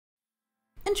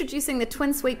Introducing the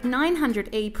TwinSweep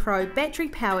 900E Pro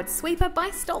battery-powered sweeper by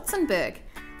Stolzenberg.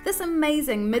 This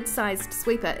amazing mid-sized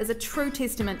sweeper is a true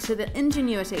testament to the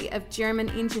ingenuity of German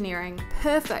engineering.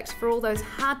 Perfect for all those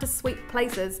hard-to-sweep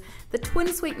places, the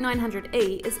TwinSweep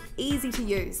 900E is easy to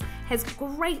use, has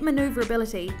great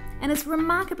manoeuvrability, and is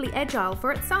remarkably agile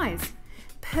for its size.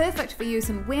 Perfect for use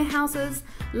in warehouses,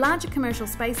 larger commercial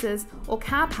spaces, or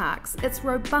car parks, its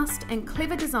robust and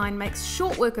clever design makes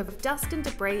short work of dust and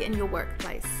debris in your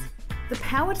workplace. The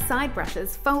powered side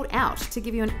brushes fold out to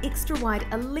give you an extra wide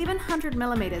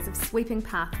 1100mm of sweeping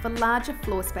path for larger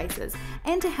floor spaces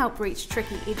and to help reach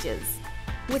tricky edges.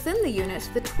 Within the unit,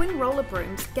 the twin roller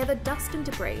brooms gather dust and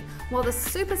debris, while the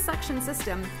super suction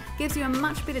system gives you a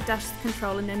much better dust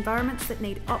control in environments that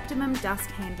need optimum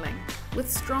dust handling. With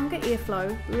stronger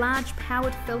airflow, large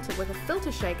powered filter with a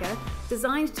filter shaker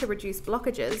designed to reduce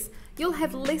blockages, you'll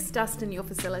have less dust in your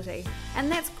facility, and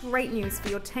that's great news for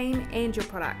your team and your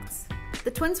products. The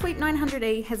TwinSweep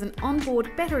 900E has an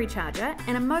onboard battery charger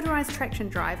and a motorised traction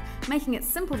drive, making it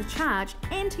simple to charge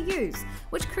and to use,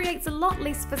 which creates a lot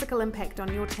less physical impact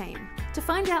on your team. To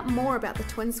find out more about the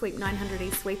TwinSweep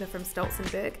 900E sweeper from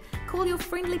Stolzenberg, call your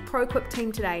friendly Proquip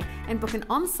team today and book an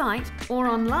on-site or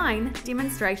online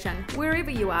demonstration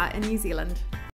wherever you are in New Zealand.